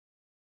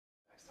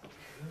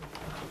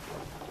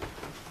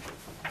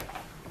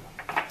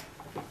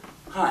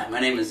Hi, my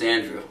name is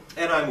Andrew.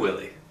 And I'm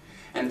Willie.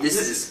 And this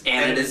is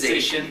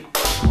Anodizing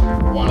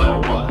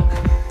 101.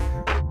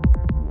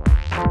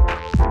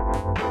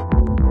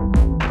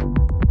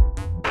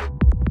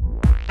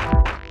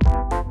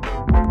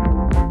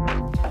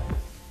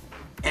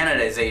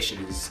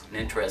 Anodization is an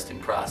interesting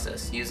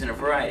process used in a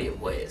variety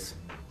of ways.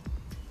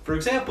 For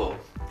example,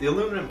 the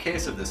aluminum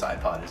case of this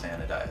iPod is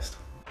anodized.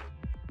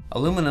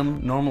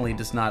 Aluminum normally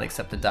does not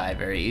accept a dye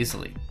very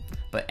easily,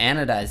 but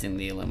anodizing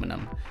the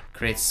aluminum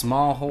creates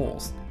small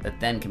holes that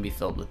then can be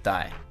filled with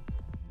dye.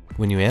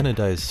 When you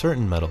anodize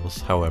certain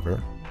metals,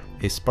 however,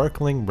 a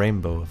sparkling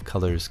rainbow of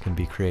colors can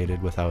be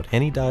created without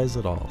any dyes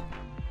at all.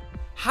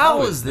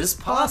 How is this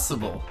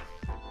possible?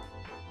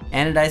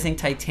 Anodizing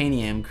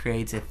titanium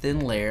creates a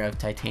thin layer of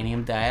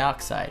titanium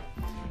dioxide,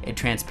 a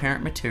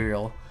transparent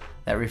material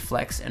that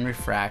reflects and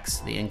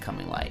refracts the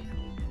incoming light.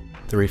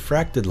 The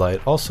refracted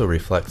light also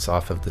reflects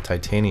off of the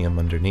titanium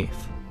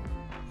underneath.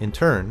 In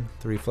turn,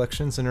 the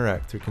reflections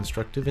interact through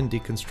constructive and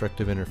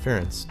deconstructive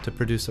interference to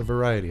produce a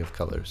variety of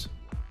colors.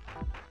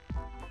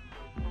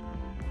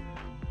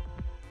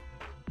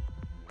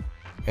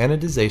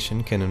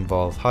 Anodization can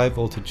involve high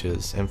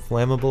voltages and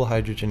flammable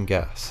hydrogen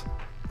gas,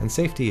 and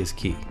safety is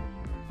key.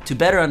 To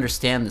better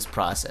understand this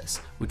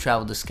process, we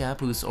traveled to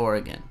Scappoose,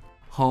 Oregon,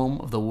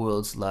 home of the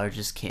world's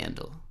largest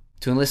candle,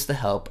 to enlist the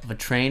help of a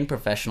trained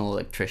professional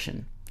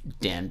electrician,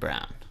 Dan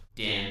Brown.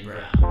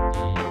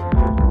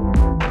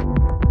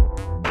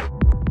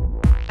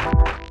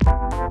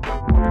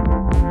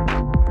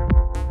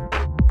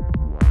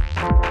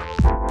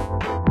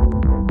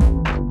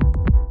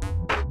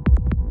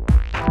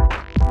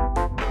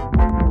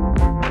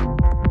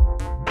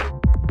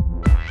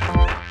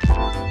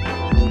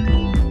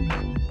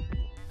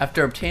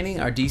 After obtaining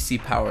our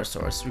DC power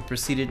source, we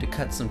proceeded to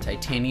cut some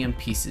titanium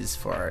pieces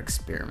for our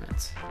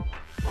experiments.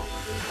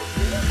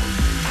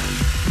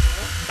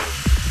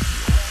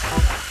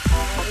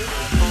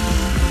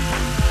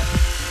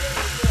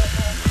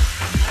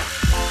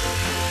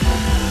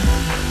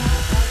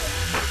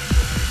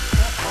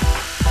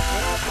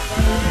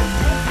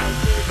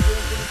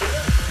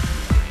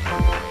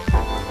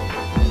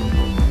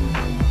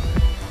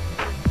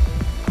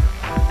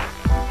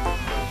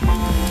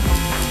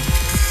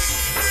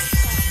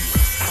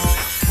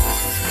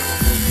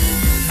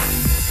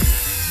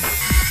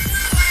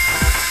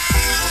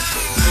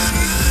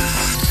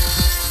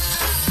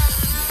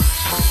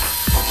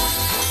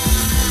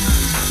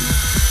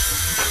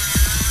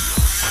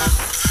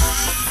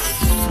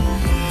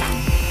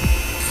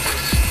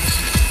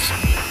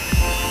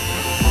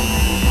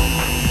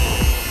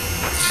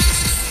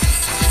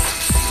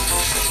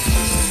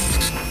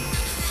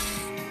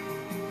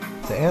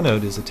 The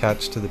anode is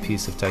attached to the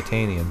piece of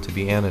titanium to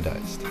be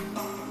anodized.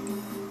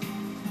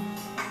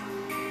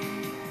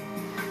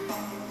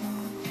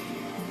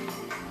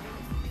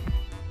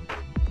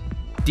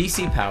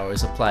 DC power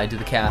is applied to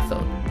the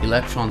cathode.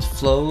 Electrons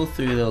flow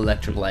through the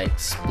electrolyte,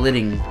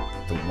 splitting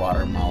the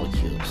water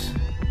molecules.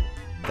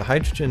 The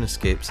hydrogen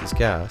escapes as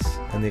gas,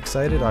 and the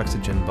excited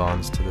oxygen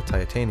bonds to the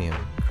titanium,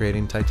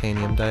 creating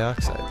titanium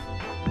dioxide.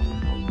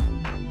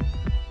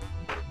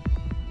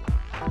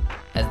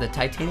 As the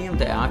titanium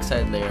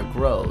dioxide layer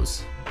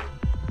grows,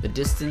 the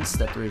distance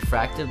that the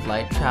refracted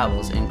light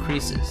travels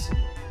increases,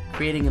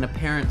 creating an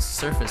apparent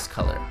surface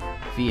color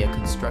via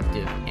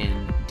constructive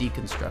and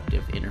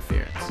deconstructive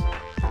interference.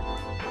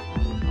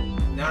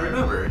 Now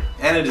remember,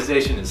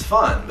 anodization is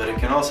fun, but it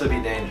can also be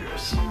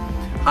dangerous.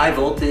 High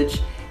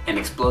voltage and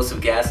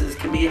explosive gases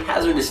can be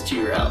hazardous to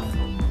your health.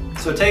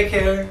 So take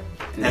care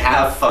and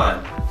have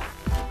fun.